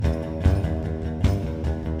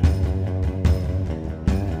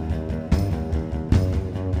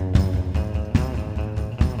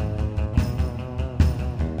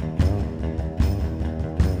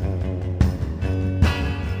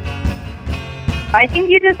I think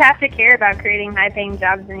you just have to care about creating high-paying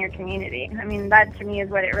jobs in your community. I mean, that to me is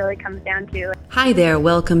what it really comes down to. Hi there,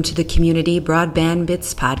 welcome to the Community Broadband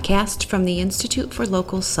Bits podcast from the Institute for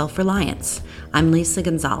Local Self-Reliance. I'm Lisa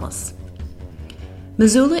Gonzalez.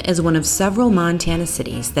 Missoula is one of several Montana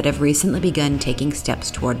cities that have recently begun taking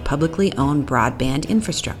steps toward publicly owned broadband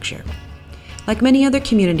infrastructure. Like many other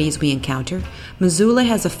communities we encounter, Missoula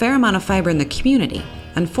has a fair amount of fiber in the community.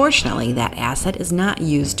 Unfortunately, that asset is not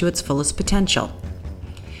used to its fullest potential.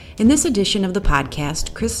 In this edition of the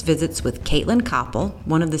podcast, Chris visits with Caitlin Koppel,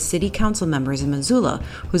 one of the city council members in Missoula,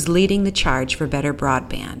 who's leading the charge for better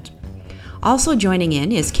broadband. Also joining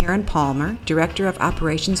in is Karen Palmer, Director of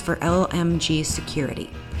Operations for LMG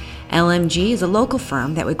Security. LMG is a local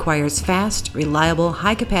firm that requires fast, reliable,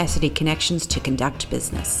 high-capacity connections to conduct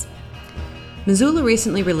business. Missoula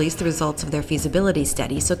recently released the results of their feasibility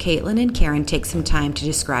study, so Caitlin and Karen take some time to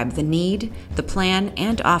describe the need, the plan,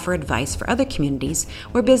 and offer advice for other communities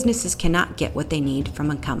where businesses cannot get what they need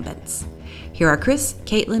from incumbents. Here are Chris,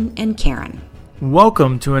 Caitlin, and Karen.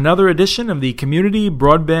 Welcome to another edition of the Community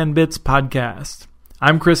Broadband Bits podcast.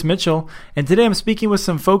 I'm Chris Mitchell, and today I'm speaking with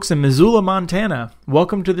some folks in Missoula, Montana.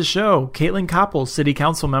 Welcome to the show, Caitlin Koppel, City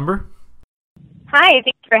Council Member. Hi,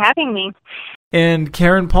 thanks for having me. And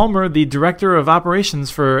Karen Palmer, the Director of Operations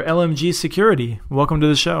for LMG Security. Welcome to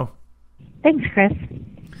the show. Thanks, Chris.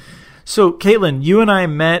 So, Caitlin, you and I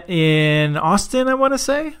met in Austin, I want to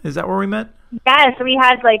say? Is that where we met? Yes, we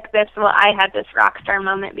had I had this rock star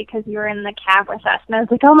moment because you were in the cab with us, and I was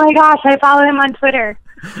like, oh my gosh, I follow him on Twitter.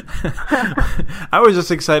 I was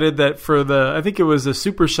just excited that I think it was a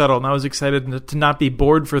super shuttle, and I was excited to not be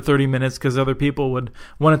bored for 30 minutes because other people would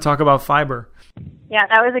want to talk about fiber. Yeah,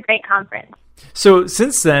 that was a great conference. So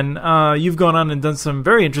since then, you've gone on and done some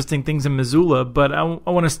very interesting things in Missoula, but I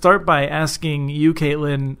want to start by asking you,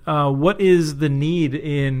 Caitlin, what is the need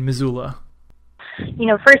in Missoula?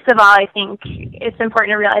 First of all, I think it's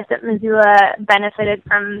important to realize that Missoula benefited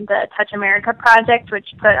from the Touch America project, which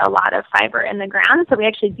put a lot of fiber in the ground. So we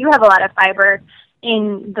actually do have a lot of fiber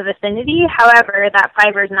in the vicinity. However, that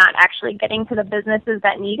fiber is not actually getting to the businesses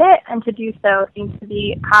that need it, and to do so seems to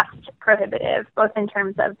be cost prohibitive, both in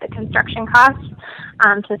terms of the construction costs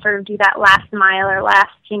to sort of do that last mile or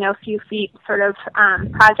last few feet sort of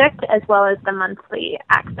project, as well as the monthly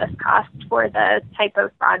access cost for the type of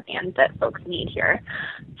broadband that folks need here.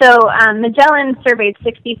 So Magellan surveyed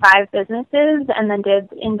 65 businesses and then did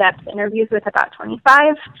in-depth interviews with about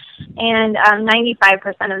 25, and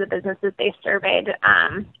 95% of the businesses they surveyed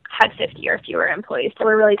had 50 or fewer employees. So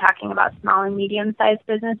we're really talking about small and medium-sized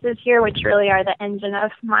businesses here, which really are the engine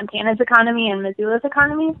of Montana's economy and Missoula's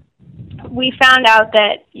economy. We found out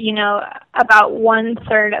that, about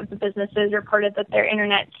 1/3 of the businesses reported that their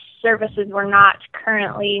internet services were not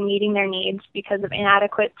currently meeting their needs because of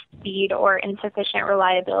inadequate speed or insufficient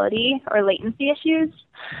reliability or latency issues.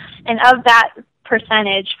 And of that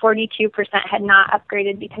percentage, 42% had not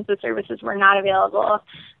upgraded because the services were not available.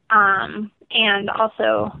 And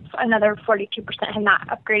also another 42% had not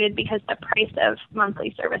upgraded because the price of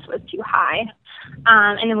monthly service was too high.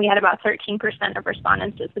 And then we had about 13% of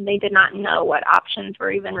respondents that said they did not know what options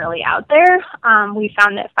were even really out there. We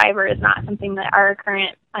found that fiber is not something that our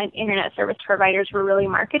current internet service providers were really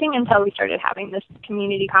marketing until we started having this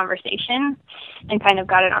community conversation and kind of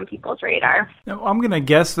got it on people's radar. Now, I'm going to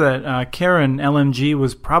guess that Karen, LMG,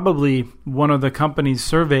 was probably one of the companies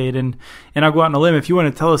surveyed, and I'll go out on a limb. If you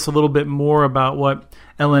want to tell us a little bit more about what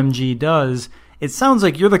LMG does, it sounds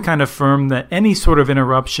like you're the kind of firm that any sort of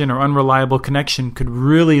interruption or unreliable connection could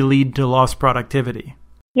really lead to lost productivity.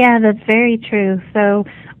 Yeah, that's very true. So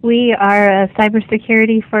we are a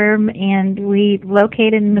cybersecurity firm, and we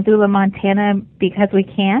locate in Missoula, Montana because we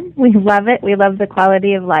can. We love it. We love the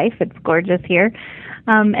quality of life. It's gorgeous here.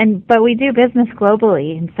 But we do business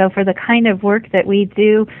globally, and so for the kind of work that we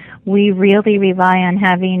do, we really rely on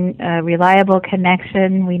having a reliable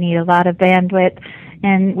connection. We need a lot of bandwidth,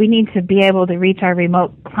 and we need to be able to reach our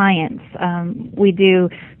remote clients. We do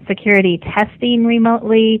security testing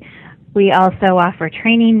remotely. We also offer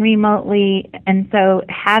training remotely, and so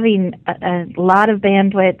having a lot of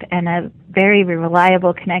bandwidth and a very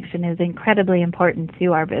reliable connection is incredibly important to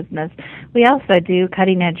our business. We also do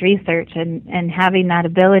cutting-edge research, and having that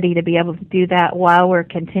ability to be able to do that while we're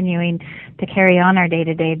continuing to carry on our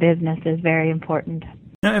day-to-day business is very important.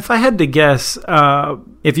 Now, if I had to guess,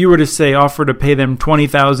 if you were to say offer to pay them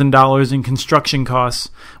 $20,000 in construction costs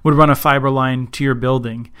would run a fiber line to your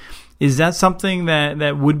building, is that something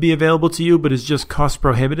that would be available to you but is just cost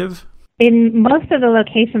prohibitive? In most of the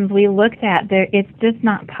locations we looked at, it's just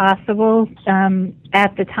not possible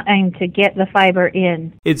at the time to get the fiber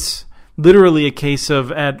in. It's literally a case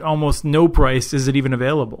of at almost no price is it even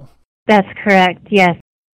available. That's correct, yes.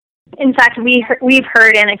 In fact, we've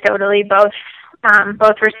heard anecdotally both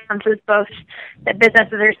responses, both that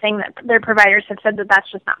businesses are saying that their providers have said that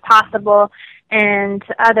that's just not possible, and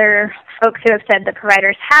other folks who have said that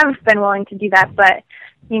providers have been willing to do that, but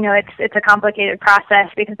it's a complicated process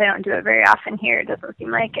because they don't do it very often here, it doesn't seem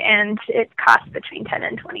like, and it costs between $10,000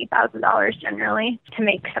 and $20,000 generally to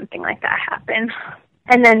make something like that happen.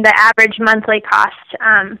 And then the average monthly cost,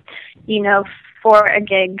 for a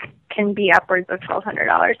gig can be upwards of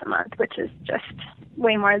 $1,200 a month, which is just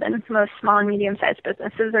way more than most small and medium-sized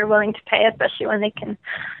businesses are willing to pay, especially when they can,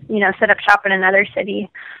 set up shop in another city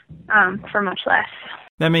for much less.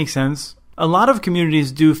 That makes sense. A lot of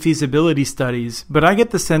communities do feasibility studies, but I get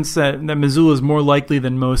the sense that Missoula is more likely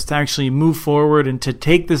than most to actually move forward and to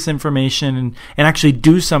take this information and actually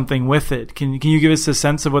do something with it. Can you give us a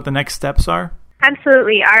sense of what the next steps are?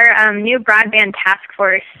 Absolutely. Our new broadband task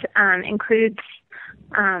force includes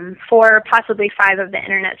 4, possibly 5 of the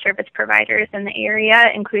internet service providers in the area,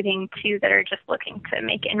 including 2 that are just looking to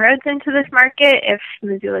make inroads into this market if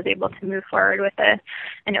Missoula is able to move forward with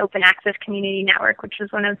an open access community network, which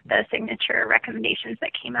was one of the signature recommendations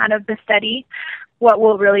that came out of the study. What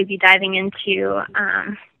we'll really be diving into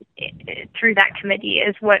through that committee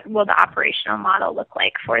is what will the operational model look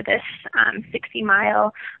like for this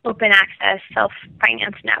 60-mile open access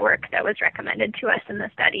self-finance network that was recommended to us in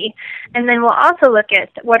the study. And then we'll also look at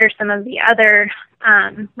what are some of the other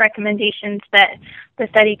recommendations that the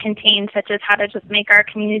study contains, such as how to just make our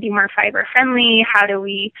community more fiber friendly, how do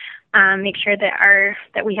we make sure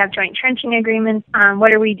that we have joint trenching agreements,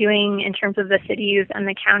 what are we doing in terms of the cities and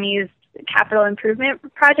the counties' capital improvement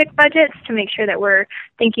project budgets to make sure that we're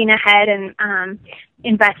thinking ahead and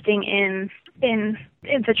investing in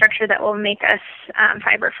infrastructure that will make us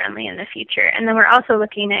fiber friendly in the future. And then we're also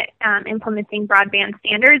looking at implementing broadband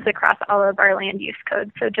standards across all of our land use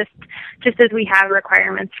codes. So just as we have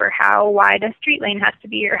requirements for how wide a street lane has to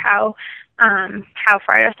be, or how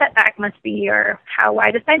far a setback must be, or how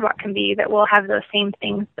wide a sidewalk can be, that we'll have those same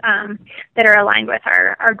things that are aligned with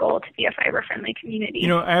our goal to be a fiber-friendly community.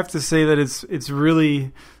 I have to say that it's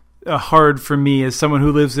really hard for me as someone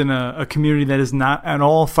who lives in a community that is not at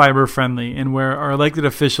all fiber-friendly and where our elected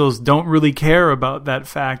officials don't really care about that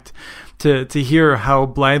fact, to hear how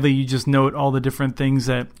blithely you just note all the different things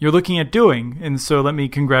that you're looking at doing. And so let me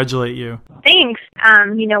congratulate you. Thanks.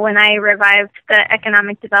 When I revived the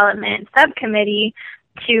Economic Development Subcommittee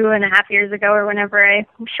 2.5 years ago, or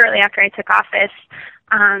shortly after I took office,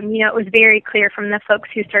 it was very clear from the folks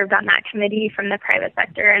who served on that committee, from the private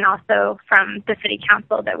sector and also from the city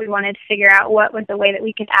council, that we wanted to figure out what was the way that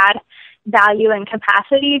we could add value and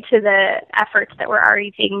capacity to the efforts that were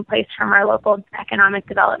already taking place from our local economic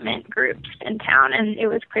development groups in town. And it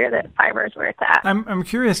was clear that fiber is where it's at. I'm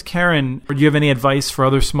curious, Karen, do you have any advice for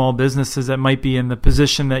other small businesses that might be in the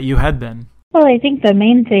position that you had been? Well, I think the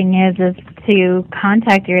main thing is to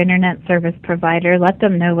contact your internet service provider, let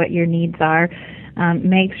them know what your needs are,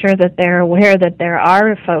 make sure that they're aware that there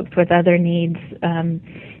are folks with other needs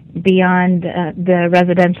beyond the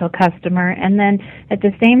residential customer. And then at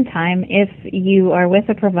the same time, if you are with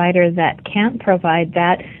a provider that can't provide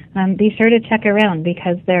that, be sure to check around,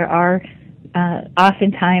 because there are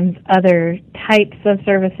oftentimes other types of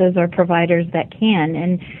services or providers that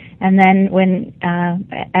can. And then when,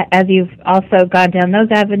 as you've also gone down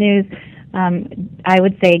those avenues, I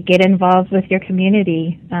would say get involved with your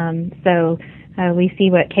community. So we see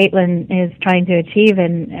what Caitlin is trying to achieve,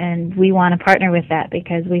 and we want to partner with that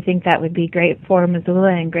because we think that would be great for Missoula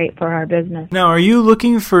and great for our business. Now, are you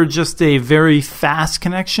looking for just a very fast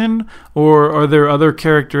connection, or are there other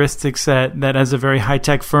characteristics that as a very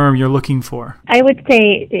high-tech firm you're looking for? I would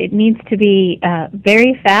say it needs to be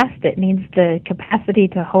very fast. It needs the capacity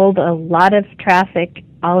to hold a lot of traffic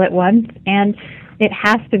all at once, and it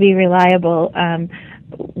has to be reliable.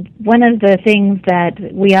 One of the things that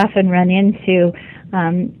we often run into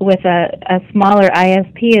with a smaller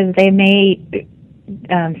ISP is they may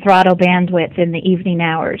throttle bandwidth in the evening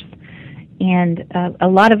hours. And a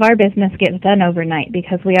lot of our business gets done overnight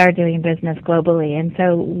because we are doing business globally. And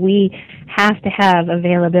so we have to have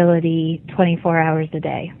availability 24 hours a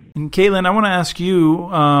day. And Caitlin, I want to ask you,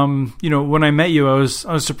 when I met you, I was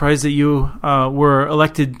surprised that you were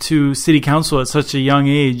elected to city council at such a young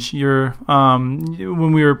age.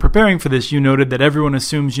 When we were preparing for this, you noted that everyone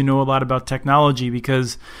assumes you know a lot about technology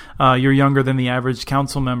because you're younger than the average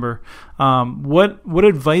council member. What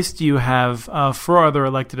advice do you have for other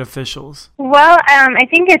elected officials? Well, I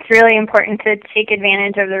think it's really important to take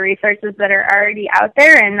advantage of the resources that are already out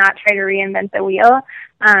there and not try to reinvent the wheel.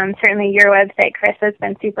 Certainly your website, Chris, has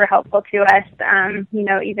been super helpful to us,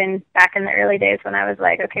 even back in the early days when I was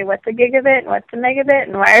like, okay, what's a gigabit and what's a megabit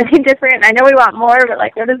and why are they different? I know we want more, but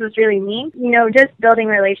like, what does this really mean? Just building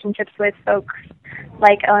relationships with folks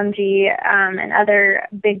like LMG and other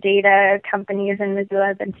big data companies in Missoula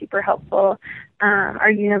have been super helpful.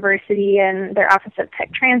 Our university and their Office of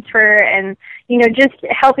Tech Transfer and, just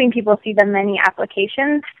helping people see the many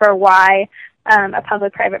applications for why a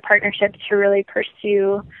public-private partnership to really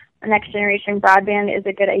pursue next-generation broadband is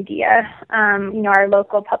a good idea. Our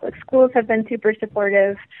local public schools have been super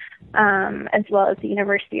supportive, as well as the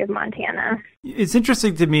University of Montana. It's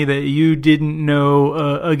interesting to me that you didn't know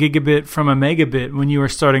a gigabit from a megabit when you were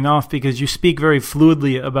starting off because you speak very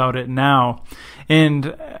fluidly about it now.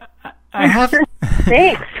 And I have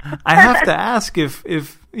Thanks. I have to ask if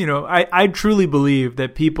I truly believe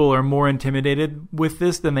that people are more intimidated with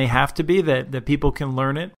this than they have to be, that people can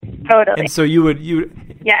learn it. Totally. And so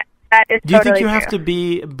yeah, that is do you totally think you true. have to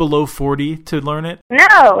be below 40 to learn it?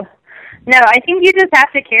 No, I think you just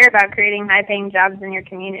have to care about creating high-paying jobs in your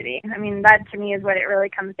community. I mean, that to me is what it really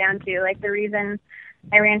comes down to. Like, the reason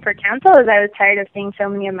I ran for council is I was tired of seeing so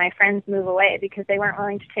many of my friends move away because they weren't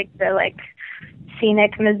willing to take the,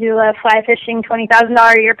 scenic Missoula fly fishing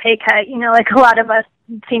 $20,000 a year pay cut, like a lot of us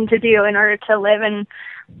seem to do in order to live and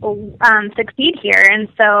succeed here. And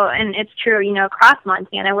it's true, across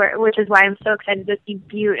Montana, which is why I'm so excited to see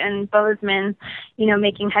Butte and Bozeman,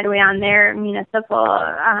 making headway on their municipal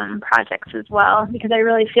projects as well, because I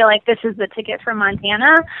really feel like this is the ticket for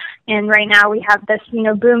Montana. And right now we have this,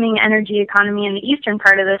 booming energy economy in the eastern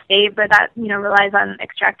part of the state, but that, relies on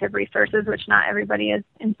extractive resources, which not everybody is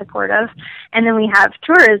in support of. And then we have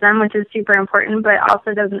tourism, which is super important, but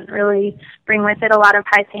also doesn't really bring with it a lot of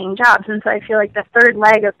high-paying jobs. And so I feel like the third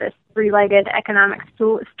leg of this three-legged economic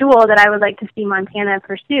stool that I would like to see Montana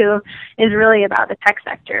pursue is really about the tech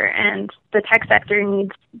sector. And the tech sector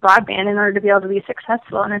needs broadband in order to be able to be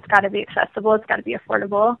successful, and it's got to be accessible, it's got to be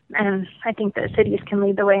affordable. And I think that cities can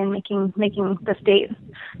lead the way in making the state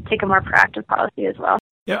take a more proactive policy as well.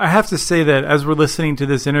 Yeah, I have to say that as we're listening to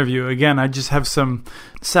this interview, again, I just have some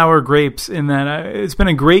sour grapes in that it's been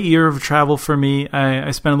a great year of travel for me.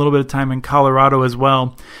 I spent a little bit of time in Colorado as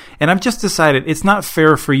well. And I've just decided it's not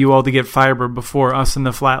fair for you all to get fiber before us in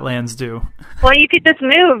the Flatlands do. Well, you could just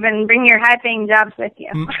move and bring your high-paying jobs with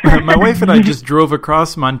you. My wife and I just drove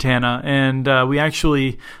across Montana, and we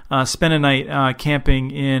actually spent a night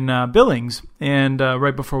camping in Billings. And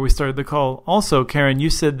right before we started the call, also, Karen,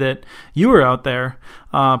 you said that you were out there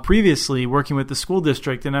previously working with the school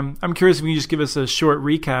district. And I'm curious if you can just give us a short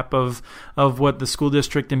recap of what the school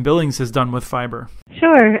district in Billings has done with fiber.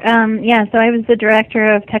 Sure. So I was the director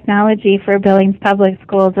of technology for Billings Public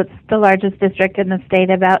Schools. It's the largest district in the state,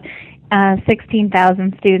 about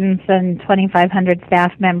 16,000 students and 2,500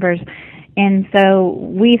 staff members. And so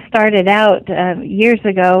we started out years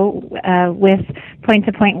ago with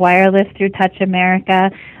point-to-point wireless through Touch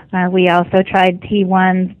America. We also tried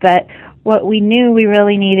T1s, but what we knew we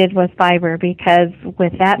really needed was fiber, because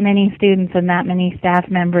with that many students and that many staff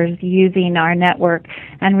members using our network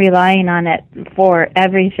and relying on it for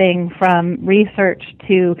everything from research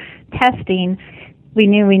to testing, we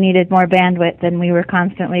knew we needed more bandwidth and we were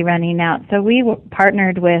constantly running out. So we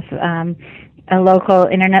partnered with a local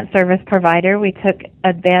internet service provider. We took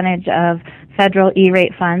advantage of federal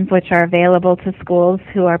E-rate funds, which are available to schools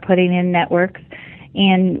who are putting in networks.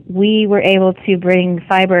 And we were able to bring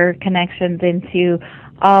fiber connections into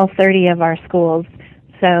all 30 of our schools.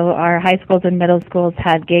 So our high schools and middle schools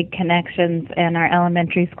had gig connections, and our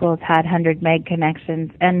elementary schools had 100 meg connections.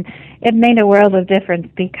 And it made a world of difference,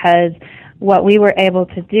 because what we were able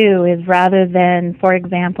to do is, rather than, for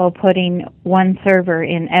example, putting one server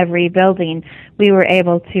in every building, we were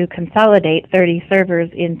able to consolidate 30 servers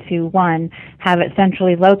into one, have it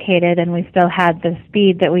centrally located, and we still had the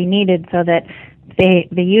speed that we needed so that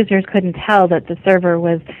the users couldn't tell that the server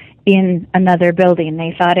was in another building.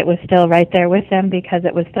 They thought it was still right there with them because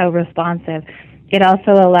it was so responsive. It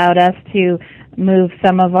also allowed us to move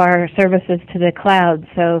some of our services to the cloud,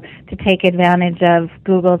 so to take advantage of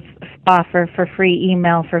Google's offer for free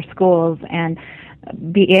email for schools and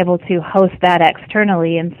be able to host that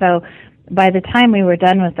externally. And so by the time we were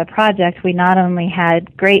done with the project, we not only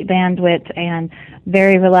had great bandwidth and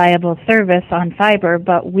very reliable service on fiber,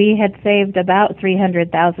 but we had saved about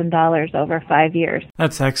 $300,000 over 5 years.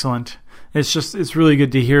 That's excellent. It's really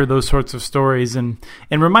good to hear those sorts of stories and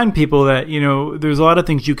remind people that, there's a lot of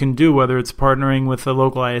things you can do, whether it's partnering with a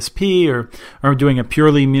local ISP or doing a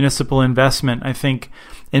purely municipal investment. I think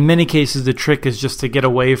in many cases, the trick is just to get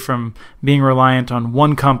away from being reliant on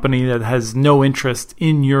one company that has no interest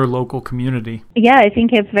in your local community. Yeah, I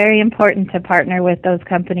think it's very important to partner with those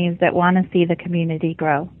companies that want to see the community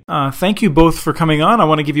grow. Thank you both for coming on. I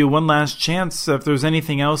want to give you one last chance. If there's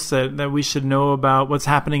anything else that we should know about what's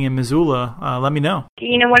happening in Missoula, let me know.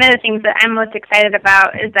 One of the things that I'm most excited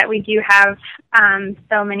about is that we do have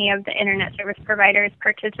so many of the internet service providers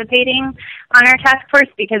participating on our task force,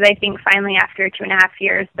 because I think finally after 2.5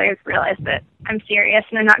 years, they've realized that I'm serious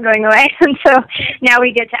and I'm not going away. And so now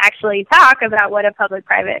we get to actually talk about what a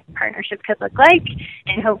public-private partnership could look like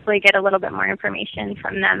and hopefully get a little bit more information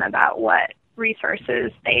from them about what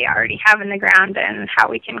resources they already have in the ground and how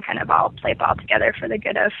we can kind of all play ball together for the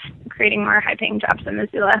good of creating more high-paying jobs in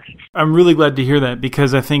Missoula. I'm really glad to hear that,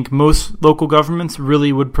 because I think most local governments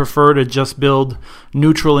really would prefer to just build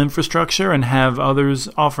neutral infrastructure and have others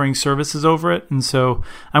offering services over it. And so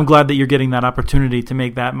I'm glad that you're getting that opportunity to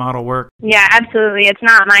make that model work. Yeah, absolutely. It's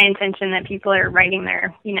not my intention that people are writing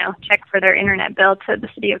their, check for their internet bill to the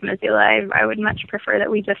city of Missoula. I would much prefer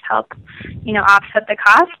that we just help, offset the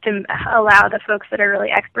cost and allow the folks that are really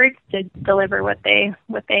experts to deliver what they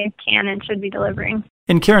can and should be delivering.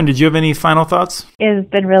 And Karen, did you have any final thoughts? It has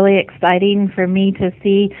been really exciting for me to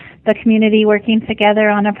see the community working together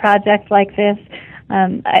on a project like this.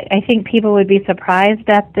 I think people would be surprised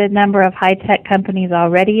at the number of high-tech companies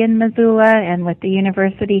already in Missoula, and with the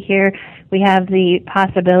university here, we have the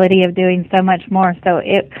possibility of doing so much more. So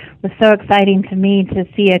it was so exciting to me to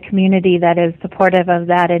see a community that is supportive of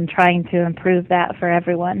that and trying to improve that for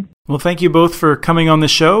everyone. Well, thank you both for coming on the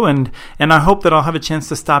show, and I hope that I'll have a chance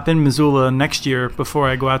to stop in Missoula next year before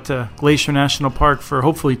I go out to Glacier National Park for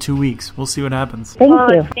hopefully 2 weeks. We'll see what happens.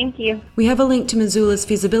 Thank you. We have a link to Missoula's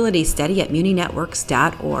feasibility study at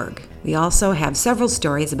muninetworks.org. We also have several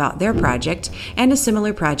stories about their project and a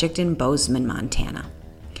similar project in Bozeman, Montana.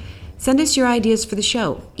 Send us your ideas for the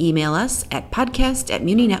show. Email us at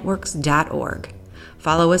podcast@muninetworks.org.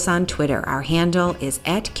 Follow us on Twitter. Our handle is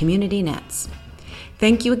 @CommunityNets.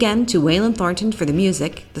 Thank you again to Waylon Thornton for the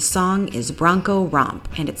music. The song is Bronco Romp,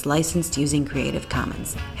 and it's licensed using Creative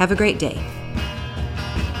Commons. Have a great day.